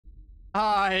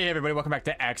Hi everybody, welcome back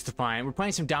to XDefiant. We're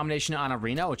playing some domination on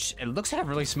arena, which it looks like a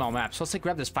really small map. So let's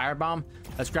grab this firebomb,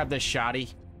 let's grab this shoddy,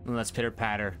 and let's pitter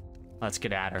patter. Let's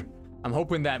get at her. I'm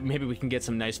hoping that maybe we can get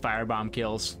some nice firebomb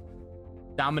kills.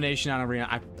 Domination on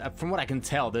arena. From what I can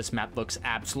tell, this map looks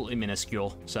absolutely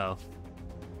minuscule. So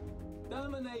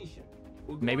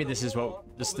maybe this is what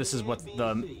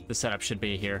the setup should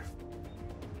be here.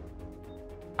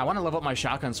 I want to level up my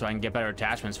shotgun so I can get better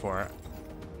attachments for it.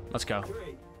 Let's go.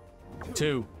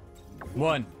 2,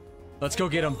 1, let's go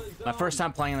get him. My first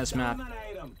time playing on this map.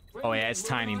 Oh yeah, it's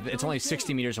tiny. It's only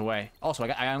 60 meters away. Also,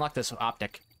 I unlocked this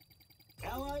optic.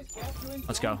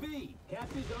 Let's go.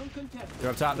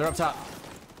 They're up top. They're up top.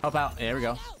 Help out. There we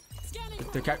go.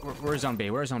 Where's zone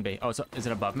B? Where's zone B? Oh, is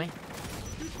it above me?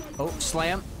 Oh,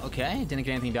 slam. Okay, didn't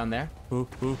get anything down there. Ooh,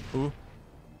 ooh, ooh.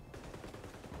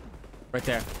 Right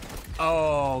there.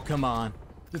 Oh, come on.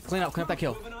 Clean up that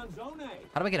kill.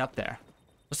 How do I get up there?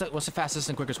 What's the fastest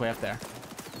and quickest way up there?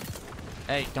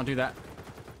 Hey, don't do that.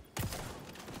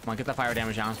 Come on, get that fire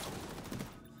damage on.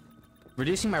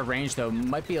 Reducing my range, though,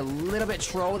 might be a little bit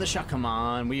troll with the shot. Come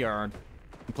on, we are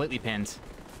completely pinned.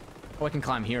 Oh, I can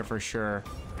climb here for sure.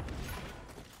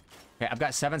 Okay, I've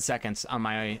got 7 seconds on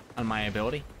my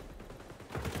ability.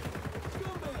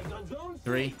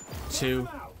 3, 2,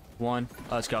 1.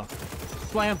 Let's go.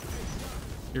 Slam.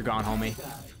 You're gone, homie.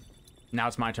 Now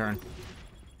it's my turn.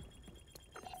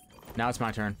 Now it's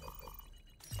my turn.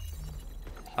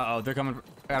 Uh-oh, they're coming.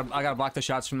 I gotta block the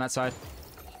shots from that side.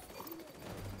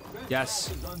 Yes.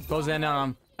 Close in.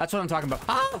 That's what I'm talking about.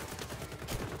 Ah!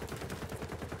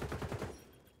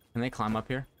 Can they climb up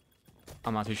here?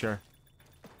 I'm not too sure.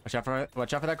 Watch out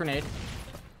for that grenade.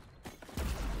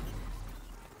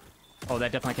 Oh,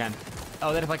 that definitely can.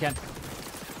 Oh, that definitely can.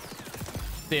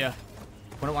 See ya.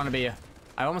 Wouldn't want to be ya.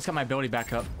 I almost got my ability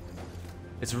back up.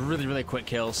 It's really, really quick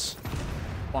kills.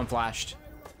 One flashed.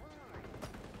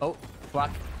 Oh,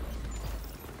 block.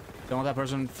 Don't let that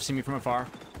person see me from afar.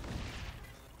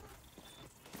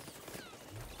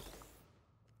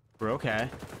 We're okay.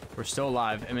 We're still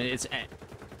alive. I mean,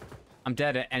 I'm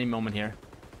dead at any moment here.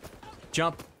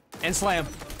 Jump and slam.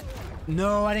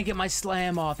 No, I didn't get my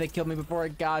slam off. They killed me before I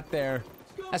got there.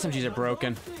 SMGs are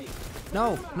broken.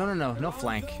 No, no, no, no, no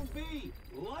flank.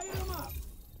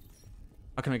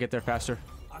 How can I get there faster?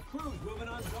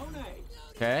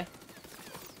 Okay.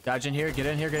 Dodge in here. Get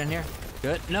in here. Get in here.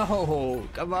 Good. No,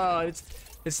 come on.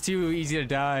 It's too easy to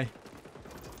die.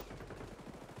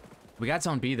 We got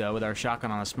zone B though with our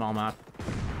shotgun on a small map.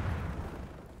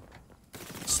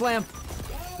 Slam.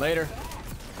 Later.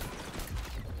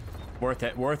 Worth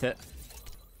it. Worth it.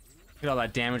 Look at all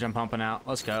that damage I'm pumping out.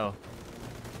 Let's go.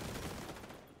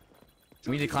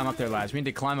 We need to climb up there, lads. We need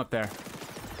to climb up there.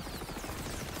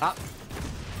 Up.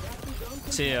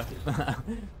 See ya.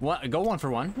 Go 1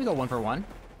 for 1. We go 1 for 1.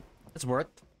 That's worth.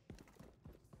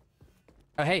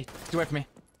 Oh, hey, get away from me.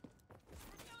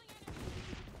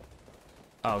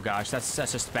 Oh gosh, that's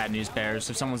just bad news, bears.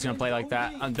 If someone's gonna play like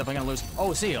that, I'm definitely gonna lose.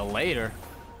 Oh, see you later.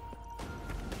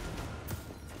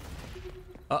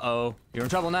 Uh-oh, you're in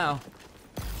trouble now.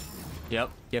 Yep,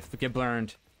 get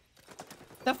burned.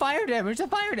 The fire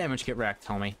damage, get wrecked,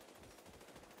 homie.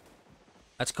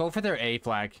 Let's go for their A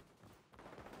flag.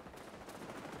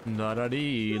 La da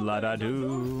dee, la da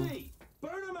doo.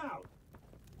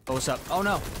 Oh, what's up? Oh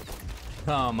no!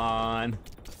 Come on.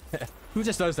 Who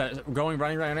just does that?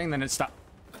 Running, then it stops.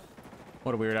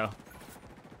 What a weirdo.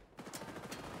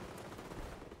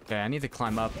 Okay, I need to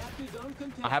climb up.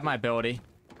 I have my ability.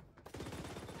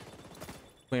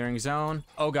 Clearing zone.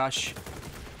 Oh gosh.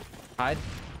 Hide.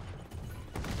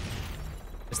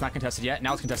 It's not contested yet.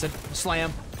 Now it's contested.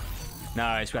 Slam.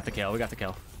 Nice. We got the kill. We got the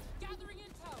kill.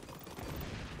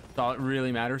 That's all it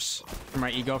really matters. For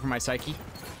my ego, for my psyche.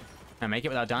 Can I make it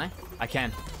without dying? I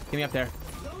can. Get me up there.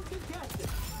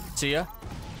 See ya.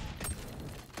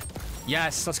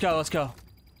 Yes, let's go, let's go.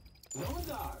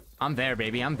 I'm there,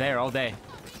 baby. I'm there all day.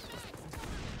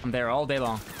 I'm there all day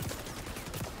long.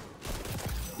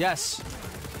 Yes.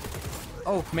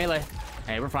 Oh, melee.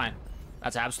 Hey, we're fine.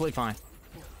 That's absolutely fine.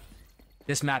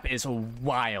 This map is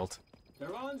wild.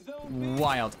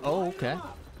 Wild. Oh, okay.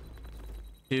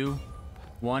 2,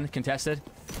 1, contested.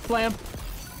 Slam.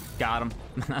 Got him.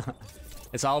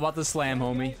 It's all about the slam,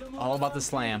 homie. All about the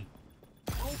slam.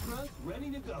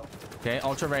 Okay,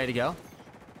 ultra ready to go.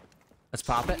 Let's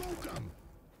pop it.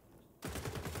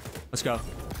 Let's go.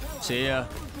 See ya.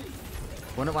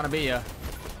 Wouldn't want to be ya.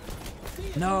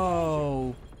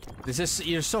 No.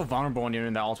 You're so vulnerable when you're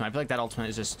in that ultimate. I feel like that ultimate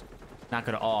is just not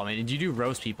good at all. I mean, you do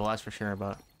roast people, that's for sure,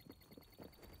 but...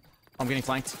 I'm getting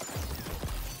flanked.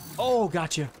 Oh,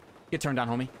 gotcha. Get turned down,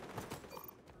 homie.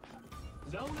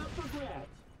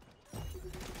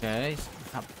 Okay,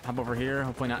 hop over here.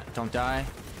 Hopefully not. Don't die.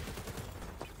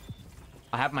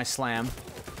 I have my slam.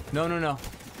 No, no, no.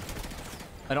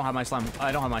 I don't have my slam.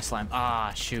 I don't have my slam.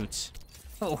 Ah, shoot.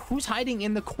 Oh, who's hiding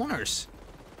in the corners?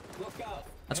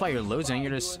 That's why you're losing.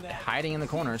 You're just hiding in the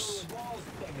corners.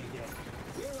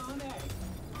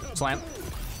 Slam.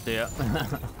 Yeah.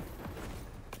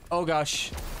 Oh,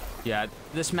 gosh. Yeah,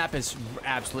 this map is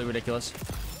absolutely ridiculous.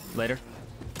 Later.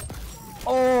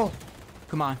 Oh!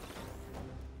 Come on.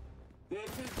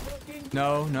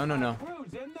 No, no, no, no.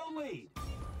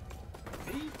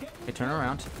 Okay, turn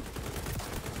around.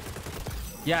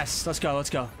 Yes, let's go,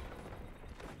 let's go.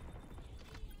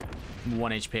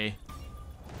 1 HP.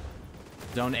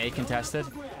 Zone A contested.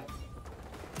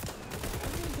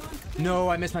 No,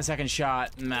 I missed my second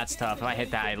shot. That's tough. If I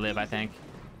hit that, I live, I think.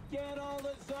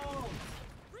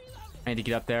 I need to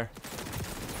get up there.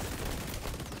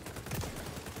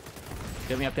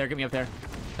 Get me up there, get me up there.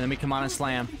 And then we come on and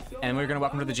slam. And we're gonna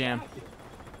welcome to the jam.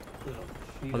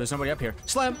 Oh, there's nobody up here.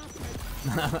 Slam!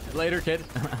 Later, kid.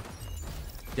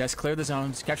 Yes, clear the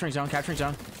zones. Capturing zone, capturing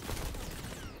zone.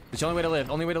 It's the only way to live.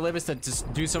 Only way to live is to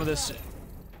just do some of this.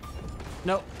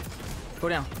 No. Go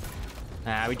down.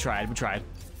 Ah, we tried, we tried.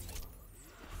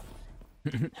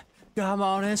 Come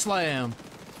on and slam.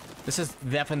 This is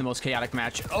definitely the most chaotic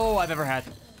match I've ever had.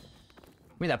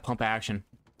 Give me that pump action.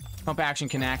 Pump action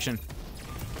can action.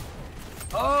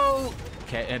 Oh!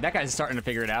 Okay, that guy's starting to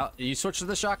figure it out. You switch to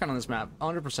the shotgun on this map,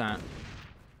 100%.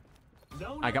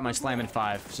 I got my slam in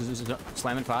 5.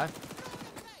 Slam in 5?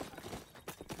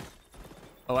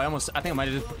 Oh, I think I might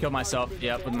have just killed myself.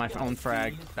 Yep, with my own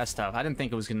frag. That's tough. I didn't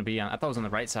think it was gonna be on. I thought it was on the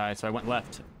right side, so I went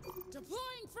left.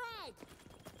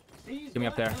 Get me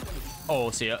up there. Oh,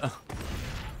 see ya.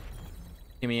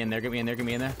 Get me in there, get me in there, get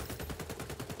me in there.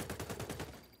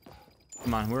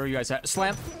 Come on, where are you guys at?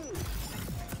 Slam!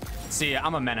 See ya,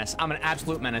 I'm a menace. I'm an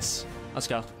absolute menace. Let's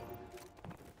go.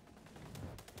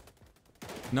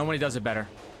 Nobody does it better.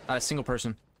 Not a single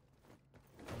person.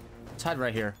 Let's hide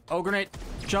right here. Oh, grenade!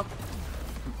 Jump!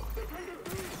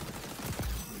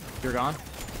 You're gone.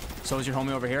 So is your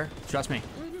homie over here. Trust me.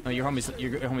 No, your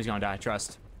homie's gonna die.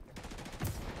 Trust.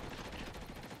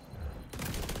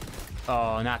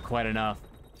 Oh, not quite enough.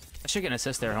 I should get an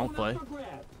assist there, hopefully.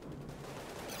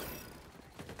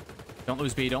 Don't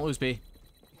lose B, don't lose B.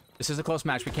 This is a close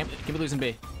match. We can't be losing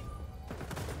B.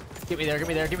 Get me there, get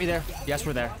me there, get me there. Yes,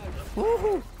 we're there.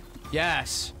 Woohoo!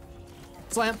 Yes.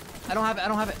 Slam. I don't have it, I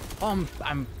don't have it. Oh,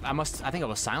 I think I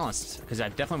was silenced, because I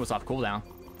definitely was off cooldown.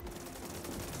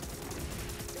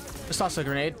 Just toss a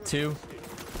grenade. 2.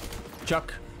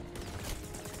 Chuck.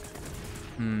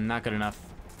 Not good enough.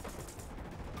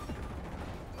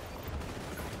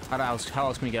 How else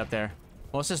can we get up there?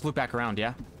 Well, let's just loop back around,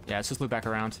 yeah? Yeah, let's just loop back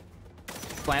around.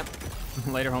 Slam.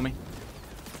 Later, homie.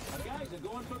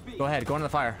 Go ahead, go into the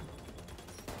fire.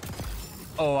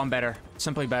 Oh, I'm better.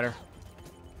 Simply better.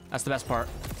 That's the best part.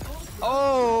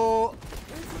 Oh!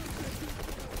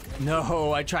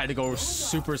 No, I tried to go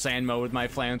Super Saiyan mode with my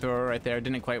flamethrower right there.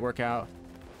 Didn't quite work out.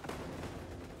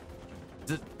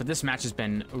 But this match has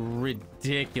been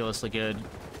ridiculously good.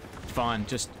 Fun.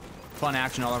 Just fun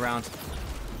action all around.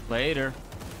 Later.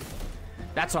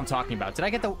 That's what I'm talking about. Did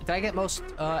I get most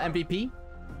MVP?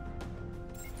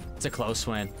 It's a close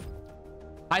win.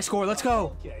 High score, let's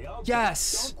go.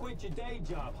 Yes. Don't quit your day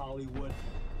job, Hollywood.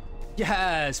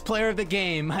 Yes, player of the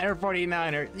game,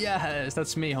 149er. Yes,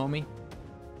 that's me, homie.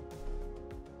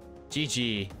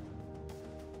 GG.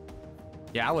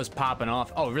 Yeah, I was popping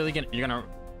off. Oh, really? You're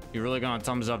really gonna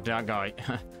thumbs up that guy?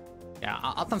 Yeah,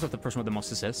 I'll thumbs up the person with the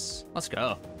most assists. Let's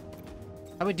go.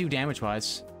 How we do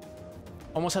damage-wise?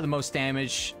 Almost had the most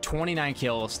damage. 29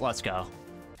 kills. Let's go.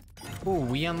 Ooh,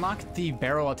 we unlocked the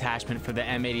barrel attachment for the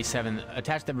M87.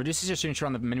 Attach that reduces your signature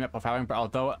on the minimap while firing, but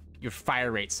although your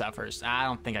fire rate suffers. I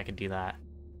don't think I could do that.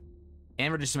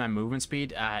 And reduces my movement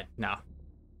speed? No.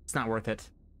 It's not worth it.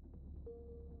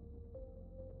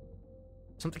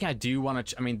 Something I do want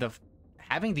to... I mean,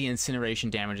 having the incineration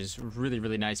damage is really,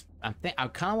 really nice. I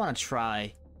kind of want to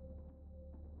try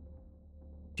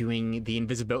doing the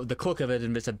invisibility, the cloak of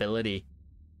invisibility,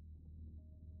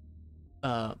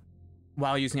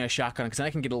 while using a shotgun, because then I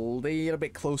can get a little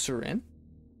bit closer in.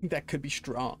 I think that could be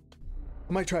strong.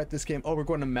 I might try it this game. Oh, we're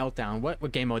going to Meltdown.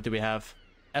 What game mode do we have?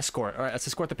 Escort. All right, let's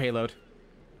escort the payload.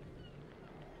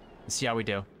 Let's see how we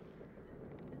do.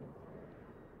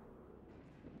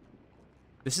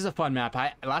 This is a fun map.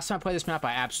 Last time I played this map,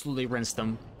 I absolutely rinsed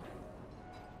them.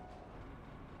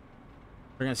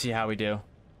 We're gonna see how we do.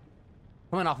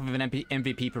 Coming off of an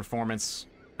MVP performance,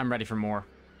 I'm ready for more.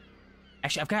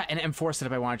 Actually, I've got an M4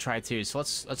 setup I want to try too. So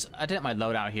let's edit my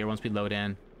loadout here once we load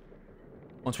in.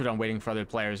 Once we're done waiting for other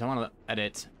players, I want to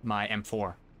edit my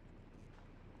M4.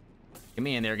 Get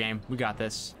me in there, game. We got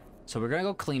this. So we're gonna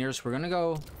go cleaners. We're gonna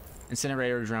go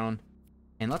incinerator drone,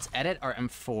 and let's edit our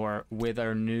M4 with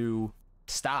our new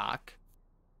stock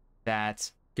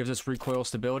that gives us recoil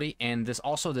stability, and this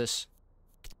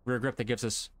rear grip that gives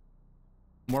us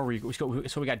more recoil.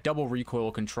 So we got double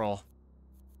recoil control.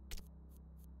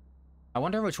 I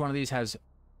wonder which one of these has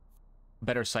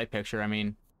better sight picture. I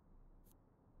mean,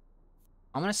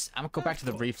 I'm gonna go back to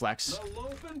the reflex. No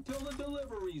loafing till the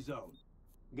delivery zone.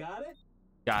 Got it?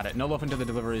 Got it. No loafing to the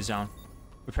delivery zone.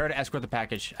 Prepare to escort the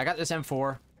package. I got this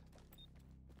M4.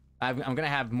 I'm gonna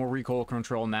have more recoil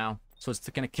control now, so it's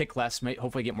gonna kick less.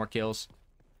 Hopefully get more kills.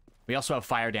 We also have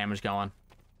fire damage going.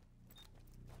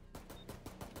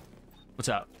 What's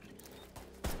up?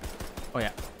 Oh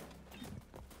yeah.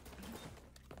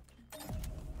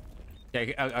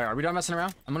 Okay, are we done messing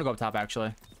around? I'm gonna go up top,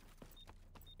 actually.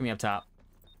 Give me up top.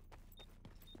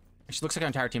 Actually, looks like our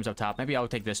entire team's up top. Maybe I'll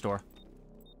take this door.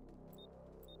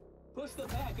 Push the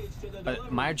package to the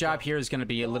My job here is gonna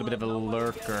be a little bit of a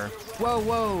lurker. Whoa,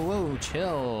 whoa, whoa,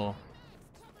 chill.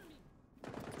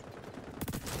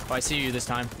 Oh, I see you this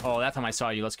time. Oh, that time I saw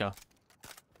you. Let's go.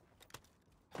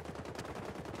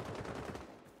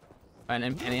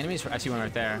 And the enemies, I see one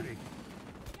right there.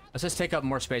 Let's just take up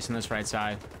more space on this right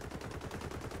side.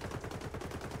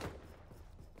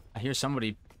 I hear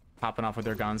somebody popping off with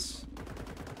their guns.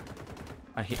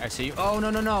 I see you. Oh, no,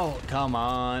 no, no. Come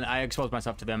on. I exposed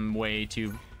myself to them way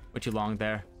too long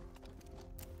there.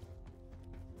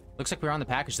 Looks like we're on the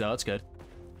package, though. That's good.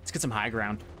 Let's get some high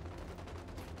ground.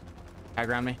 High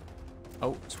ground me.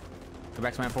 Oh, go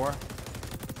back to my M4.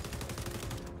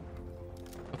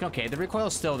 Looking okay. The recoil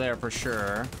is still there for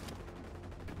sure.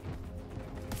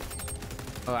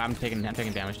 Oh, I'm taking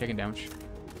damage. Taking damage.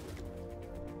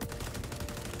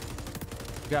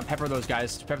 You gotta pepper those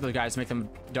guys. Pepper those guys to make them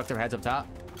duck their heads up top.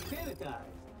 Hey,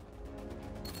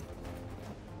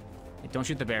 don't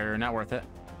shoot the barrier. Not worth it.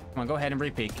 Come on, go ahead and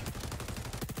re-peek.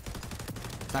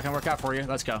 It's not gonna work out for you.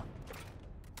 Let's go.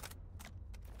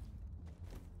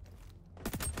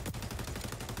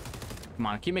 Come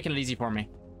on, keep making it easy for me.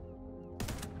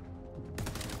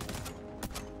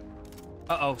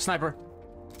 Uh-oh, sniper.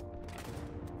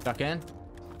 Duck in.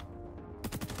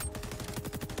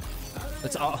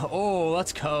 Let's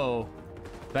let's go.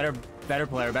 Better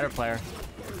player, better player.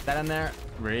 That in there?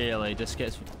 Really? Let's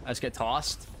get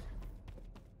tossed?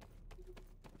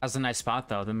 That's a nice spot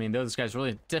though. I mean, those guys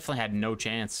really definitely had no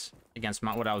chance against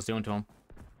what I was doing to them.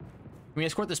 Can we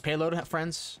escort this payload,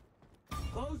 friends?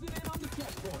 Closing in on the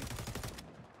checkpoint.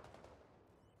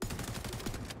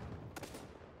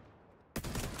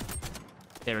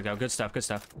 There we go. Good stuff, good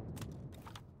stuff.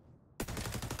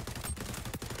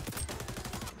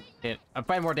 I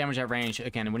apply more damage at range.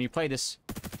 Again, when you play this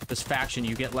faction,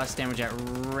 you get less damage at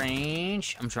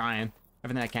range. I'm trying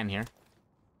everything I can here.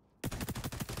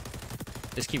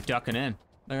 Just keep ducking in.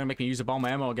 They're gonna make me use up all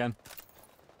my ammo again.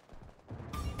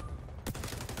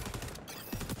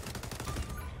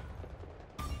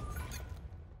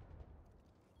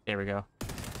 There we go.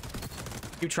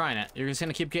 Keep trying it. You're just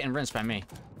gonna keep getting rinsed by me.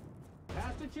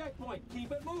 Past the checkpoint.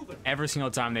 Keep it moving. Every single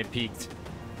time they peeked.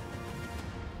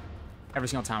 Every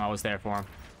single time I was there for him.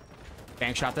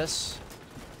 Bank shot this.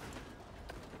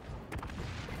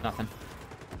 Nothing.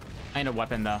 I need a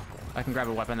weapon though. If I can grab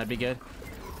a weapon, that'd be good.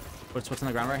 What's on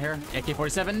the ground right here?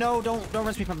 AK-47. No, don't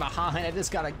rinse me from behind. I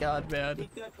just got a gun, man.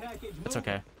 Keep that package It's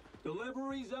moving. okay.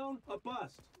 Delivery zone a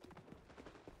bust.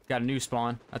 Got a new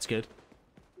spawn. That's good.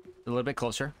 A little bit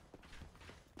closer.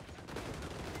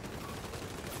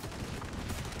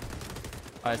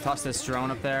 Alright, toss this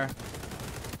drone up there.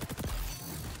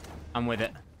 I'm with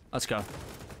it. Let's go.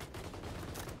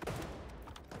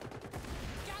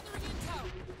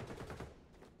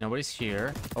 Nobody's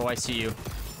here. Oh, I see you.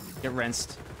 Get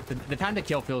rinsed. The time to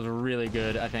kill feels really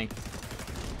good, I think.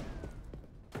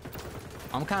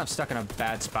 I'm kind of stuck in a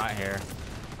bad spot here.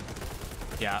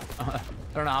 Yeah. I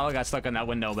don't know how I got stuck in that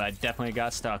window, but I definitely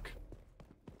got stuck.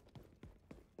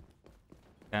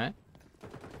 Okay.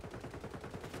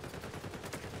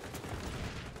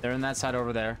 They're in that side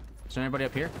over there. Is there anybody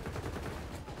up here?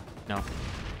 No.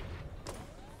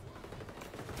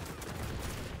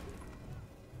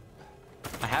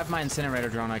 I have my incinerator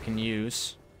drone I can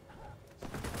use.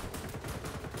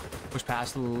 Push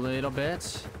past a little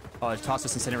bit. Oh, I tossed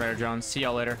this incinerator drone. See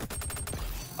y'all later.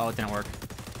 Oh, it didn't work.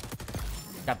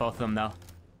 Got both of them, though.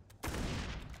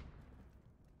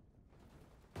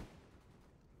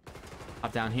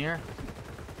 Hop down here.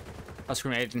 I'll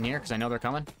grenade in here, because I know they're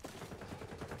coming.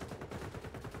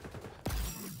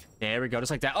 There we go, just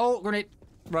like that. Oh, grenade.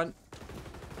 Run.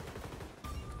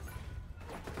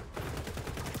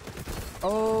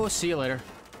 Oh, see you later.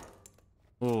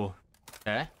 Ooh.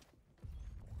 Okay.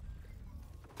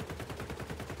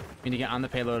 Need to get on the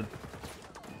payload.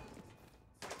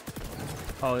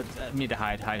 Oh, I need to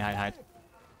hide.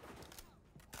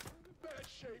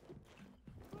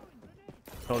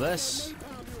 Throw this.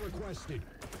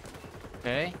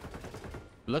 Okay.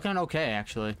 Looking okay,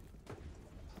 actually.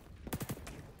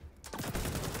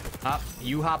 Hop.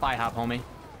 You hop, I hop, homie.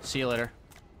 See you later.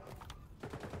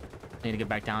 Need to get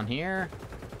back down here.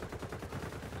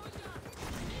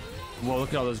 Whoa, look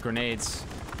at all those grenades.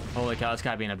 Holy cow, that's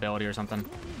gotta be an ability or something.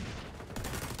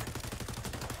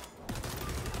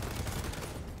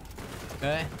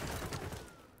 Okay.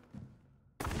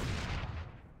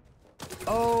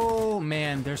 Oh,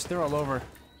 man, they're all over.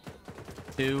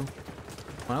 2.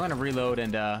 Well, I'm gonna reload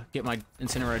and get my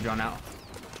incinerator drone out.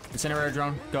 Incinerator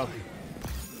drone, go.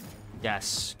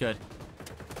 Yes, good.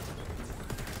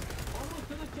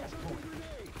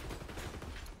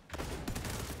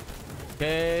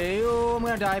 Okay, oh, I'm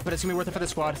gonna die, but it's gonna be worth it for the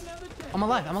squad. I'm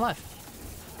alive.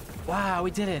 Wow,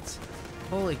 we did it.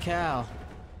 Holy cow.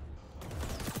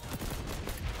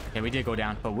 Yeah, we did go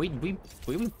down, but we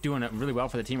were doing it really well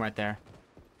for the team right there.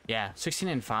 Yeah,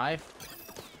 16-5.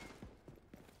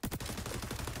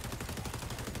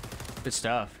 Good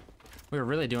stuff. We were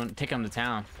really taking them to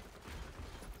town.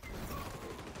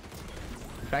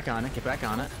 Get back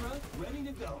on it.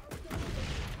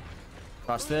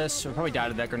 Cross this. We probably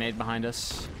died of that grenade behind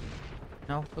us.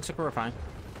 No, looks like we're fine.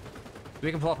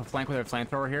 We can pull off a flank with our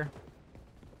flamethrower here.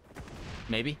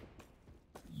 Maybe.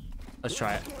 Let's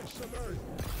try it.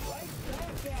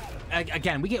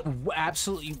 Again, we get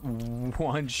absolutely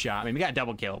one shot. I mean, we got a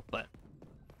double kill, but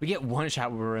we get one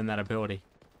shot when we're in that ability.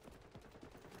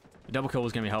 The double kill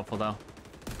was gonna be helpful, though.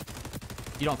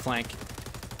 You don't flank.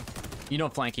 You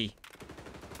don't flanky.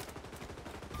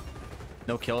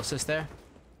 No kill assist there.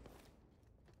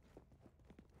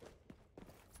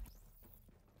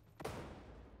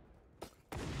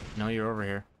 No, you're over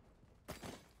here.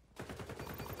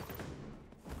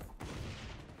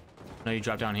 No, you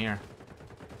dropped down here.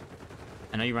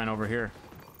 I know you ran over here.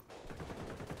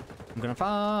 I'm gonna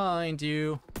find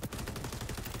you.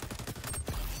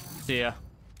 See ya.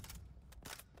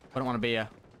 I don't want to be ya.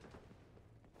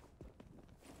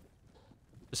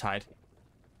 Just hide.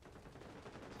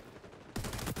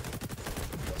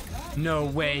 No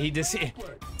way, he just...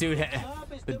 Dude,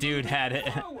 the dude had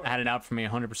it out for me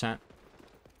 100%.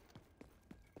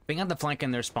 Being on the flank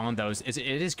in their spawn, though, it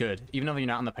is good. Even though you're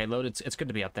not on the payload, it's good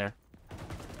to be up there.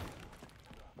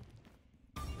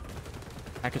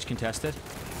 Package contested.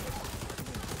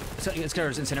 Let's get our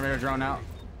incinerator drone out.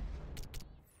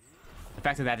 The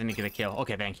fact that didn't get a kill.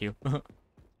 Okay, thank you.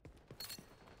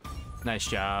 Nice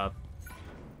job.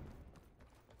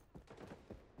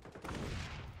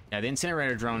 Yeah, the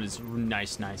incinerator drone is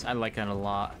nice. I like that a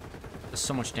lot. Does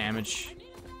so much damage.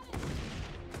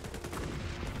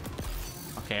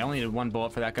 Okay, I only needed 1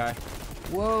 bullet for that guy.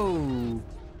 Whoa.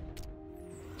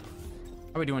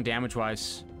 How are we doing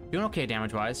damage-wise? Doing okay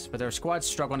damage-wise, but their squad's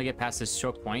struggling to get past this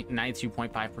choke point,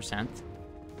 92.5%.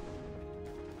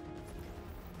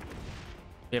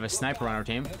 We have a sniper on our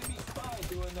team.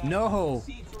 No!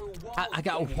 I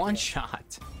got 1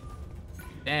 shot.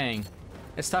 Dang.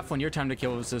 It's tough when your time to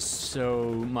kill is just so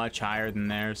much higher than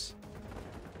theirs.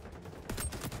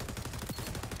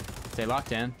 Stay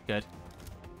locked in. Good.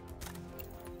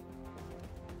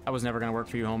 That was never gonna work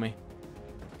for you, homie.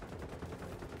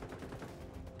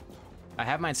 I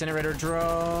have my incinerator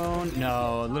drone.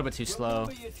 No, a little bit too slow.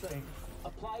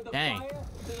 Dang.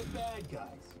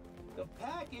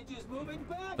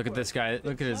 Look at this guy.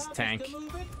 Look at his tank.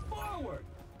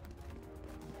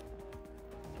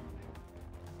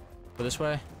 Go this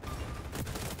way.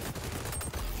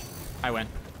 I win.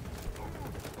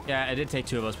 Yeah, it did take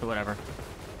 2 of us, but whatever.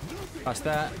 Cross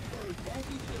that.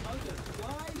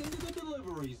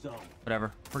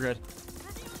 Whatever. We're good.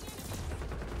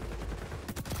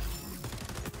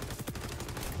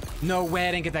 No way,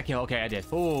 I didn't get that kill. Okay, I did.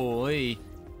 Holy.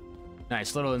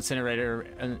 Nice. Little incinerator,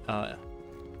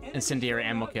 incendiary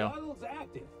ammo kill.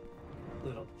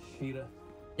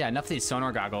 Yeah, enough of these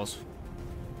sonar goggles.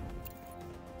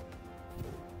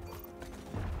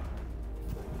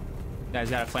 Guys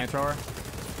got a flamethrower.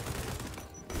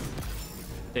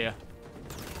 See ya.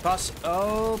 Toss.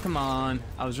 Oh, come on.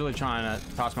 I was really trying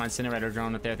to toss my incinerator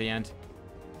drone up there at the end.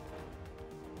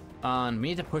 We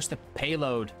need to push the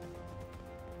payload.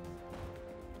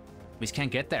 We just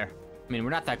can't get there. I mean, we're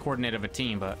not that coordinated of a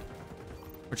team, but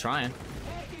we're trying.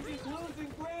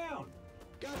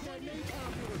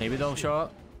 Maybe they'll show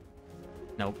up.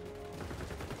 Nope.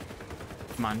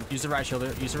 Come on, use the right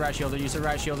shoulder, use the right shoulder, use the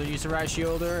right shoulder, use the right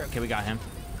shoulder. Okay, we got him.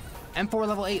 M4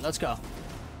 level 8, let's go.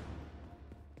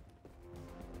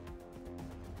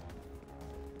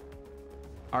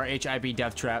 RHIB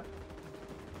death trap.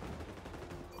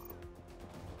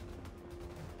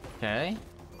 Okay.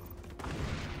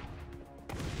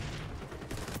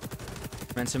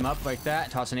 Rinse him up like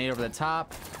that. Toss an 8 over the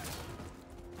top.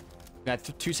 Got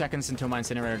 2 seconds until my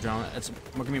incinerator drone. That's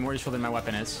gonna be more useful than my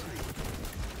weapon is.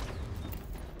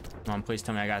 Come on, please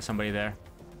tell me I got somebody there.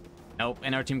 Nope,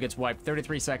 and our team gets wiped.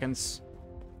 33 seconds.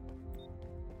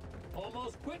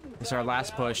 This is our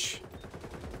last push.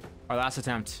 Our last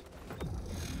attempt.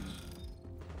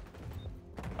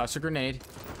 Toss a grenade.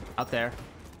 Out there.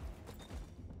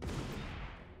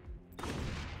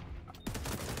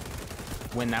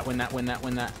 Win that, win that, win that,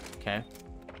 win that. Okay.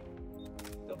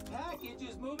 The package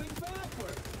is moving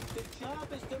backward. The job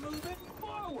is to move it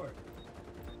forward.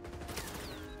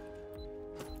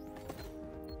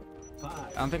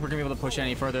 I don't think we're gonna be able to push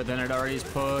any further than it already is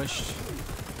pushed.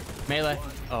 Melee.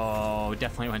 Oh,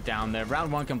 definitely went down there.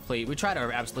 Round 1 complete. We tried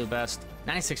our absolute best.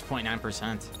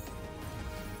 96.9%.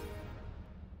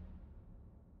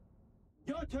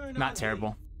 Not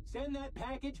terrible. Send that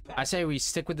package back. I say we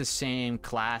stick with the same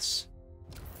class.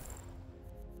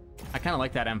 I kind of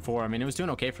like that M4. I mean, it was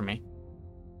doing okay for me.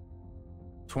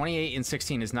 28 and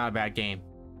 16 is not a bad game.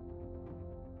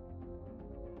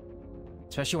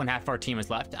 Especially when half our team is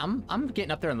left. I'm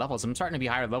getting up there in levels. I'm starting to be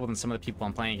higher level than some of the people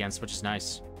I'm playing against, which is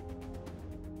nice.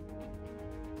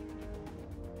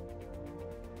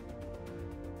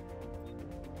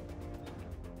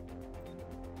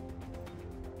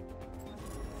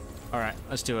 All right,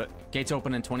 let's do it. Gates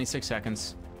open in 26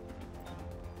 seconds.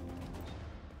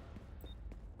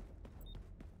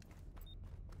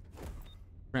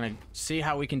 We're gonna see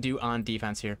how we can do on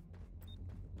defense here.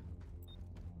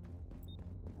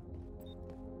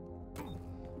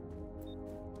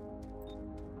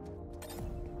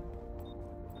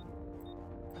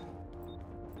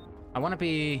 I want to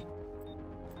be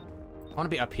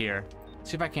up here.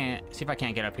 See if I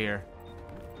can't get up here.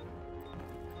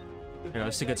 There we go.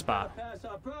 This is a good spot. Pass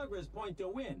our progress point to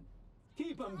win.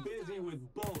 Keep them busy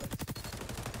with bullets.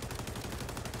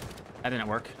 That didn't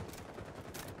work.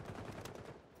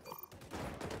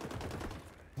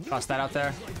 Toss that out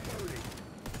there.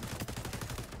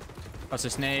 Toss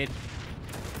this nade.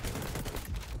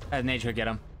 That nade should get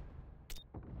him.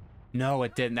 No,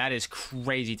 it didn't. That is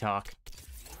crazy talk.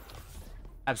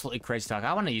 Absolutely crazy talk.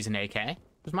 I want to use an AK.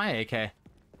 Where's my AK?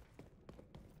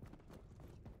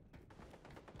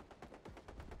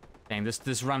 Dang,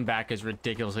 this run back is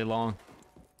ridiculously long.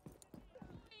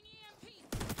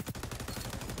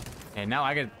 Okay, now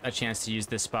I get a chance to use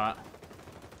this spot.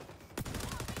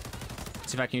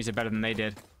 See if I can use it better than they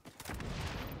did.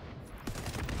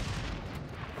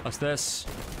 What's this?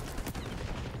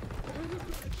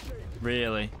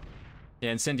 Really?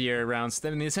 Yeah, incendiary rounds. I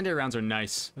mean, the incendiary rounds are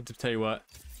nice. I have to tell you what.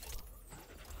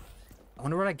 I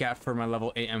wonder what I got for my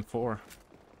level 8 M4.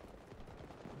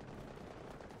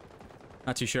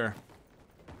 Not too sure.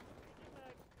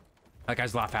 That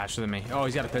guy's a lot faster than me. Oh,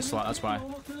 he's got a pistol out, that's why.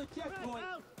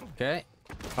 Okay.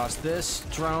 Toss this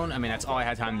drone. I mean, that's all I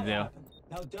had time to do.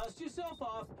 Now dust yourself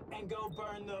off and go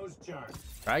burn those germs.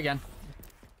 Try again.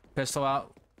 Pistol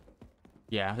out.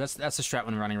 Yeah, that's the strat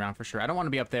when running around for sure. I don't want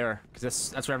to be up there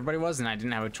because that's where everybody was, and I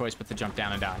didn't have a choice but to jump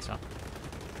down and die. So,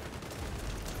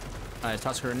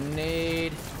 toss a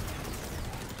grenade.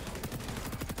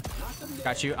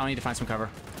 Got you. I'll need to find some cover.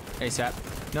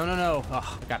 ASAP. No, no, no.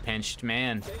 Oh, got pinched,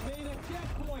 man.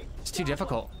 It's too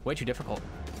difficult. Way too difficult.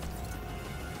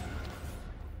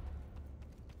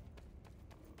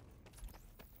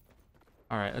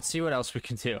 All right, let's see what else we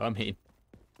can do. I mean,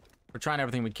 we're trying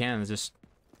everything we can. It's just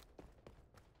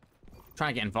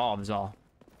trying to get involved is all.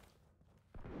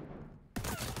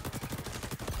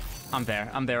 I'm there.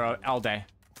 I'm there all day.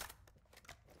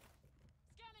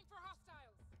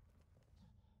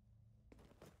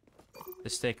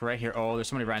 This stick right here. Oh, there's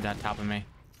somebody right on top of me.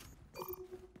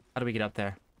 How do we get up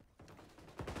there?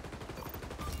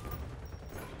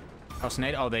 Oh,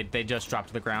 Snade. Oh, they just dropped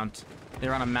to the ground.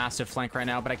 They're on a massive flank right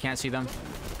now, but I can't see them.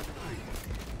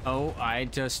 Oh, I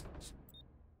just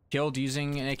killed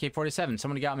using an AK-47.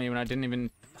 Somebody got me when I didn't even...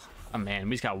 Oh, man.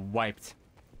 We just got wiped.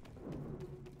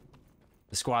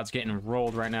 The squad's getting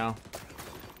rolled right now.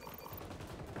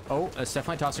 Oh, let's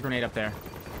definitely toss a grenade up there.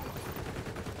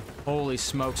 Holy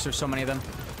smokes, there's so many of them.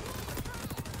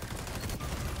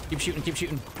 Keep shooting, keep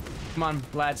shooting. Come on,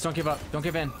 lads, don't give up. Don't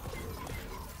give in.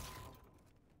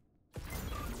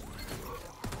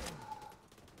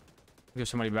 There's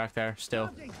somebody back there,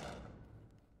 still.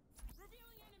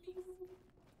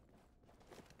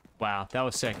 Wow, that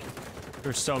was sick.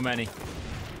 There's so many.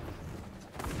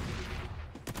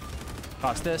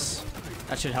 Toss this.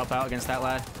 That should help out against that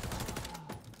lad.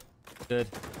 Good.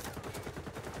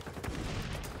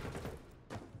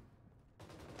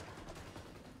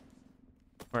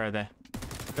 Where are they?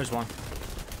 There's one.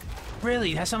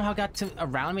 Really? That somehow got to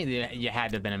around me? You had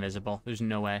to have been invisible. There's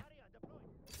no way.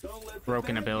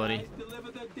 Broken ability.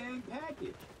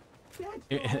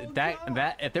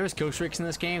 That if there was kill streaks in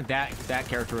this game, that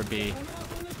character would be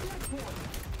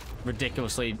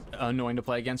ridiculously annoying to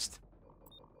play against.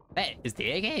 Hey, is the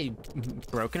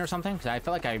AK broken or something? Because I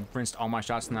feel like I rinsed all my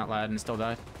shots in that lad and still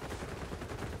died.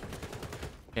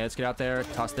 Okay, let's get out there.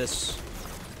 Toss this.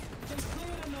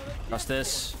 Toss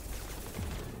this.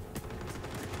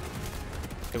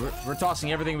 Okay, we're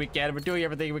tossing everything we can. We're doing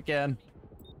everything we can.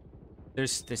 They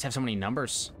just have so many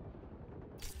numbers.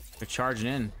 They're charging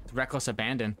in. It's reckless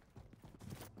abandon.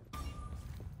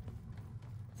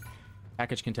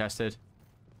 Package contested.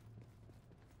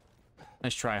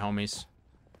 Nice try, homies.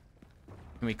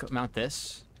 Can we mount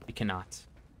this? We cannot.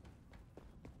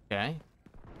 Okay.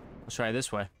 Let's try it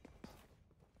this way.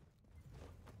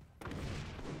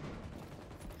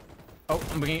 Oh,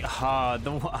 I'm beginning.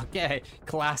 Okay.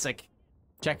 Classic.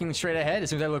 Checking straight ahead. As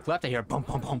soon as I look left, I hear boom,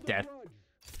 boom, boom, dead.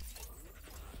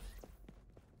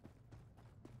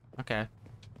 Okay.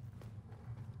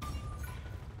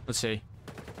 Let's see.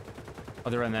 Oh,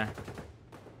 they're in there.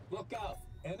 Look out.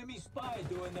 Enemy spy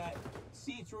doing that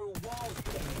see-through walls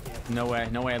thing again. No way.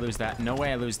 No way I lose that. No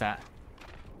way I lose that.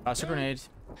 Toss a grenade.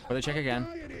 Further check again.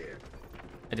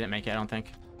 I didn't make it, I don't think.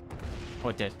 Oh,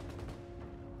 it did.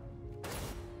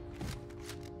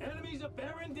 Enemies are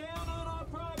bearing down on our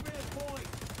progress point.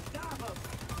 Stop them.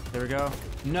 There we go.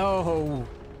 No!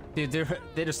 Dude,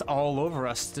 they're just all over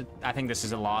us. I think this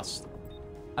is a loss.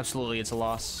 Absolutely, it's a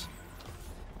loss.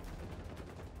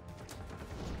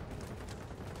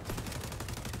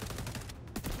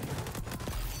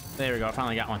 There we go, I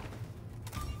finally got one.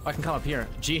 Oh, I can come up here.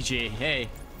 GG, hey.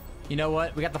 You know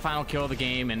what? We got the final kill of the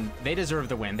game, and they deserve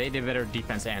the win. They did better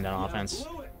defense and on offense.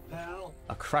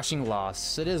 A crushing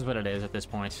loss. It is what it is at this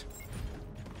point.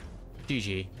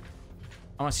 GG.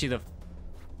 I want to see the...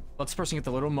 Let this person get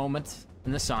the little moment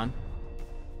in the sun.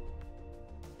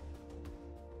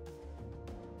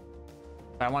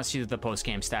 I want to see the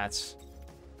post-game stats.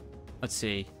 Let's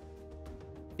see.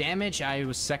 Damage, I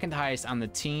was second highest on the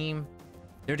team.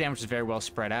 Their damage is very well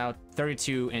spread out.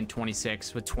 32 and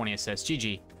 26 with 20 assists.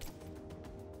 GG.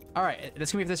 All right,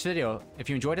 that's gonna be it for this video. If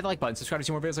you enjoyed it, like button, subscribe to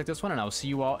see more videos like this one, and I will see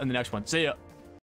you all in the next one. See ya.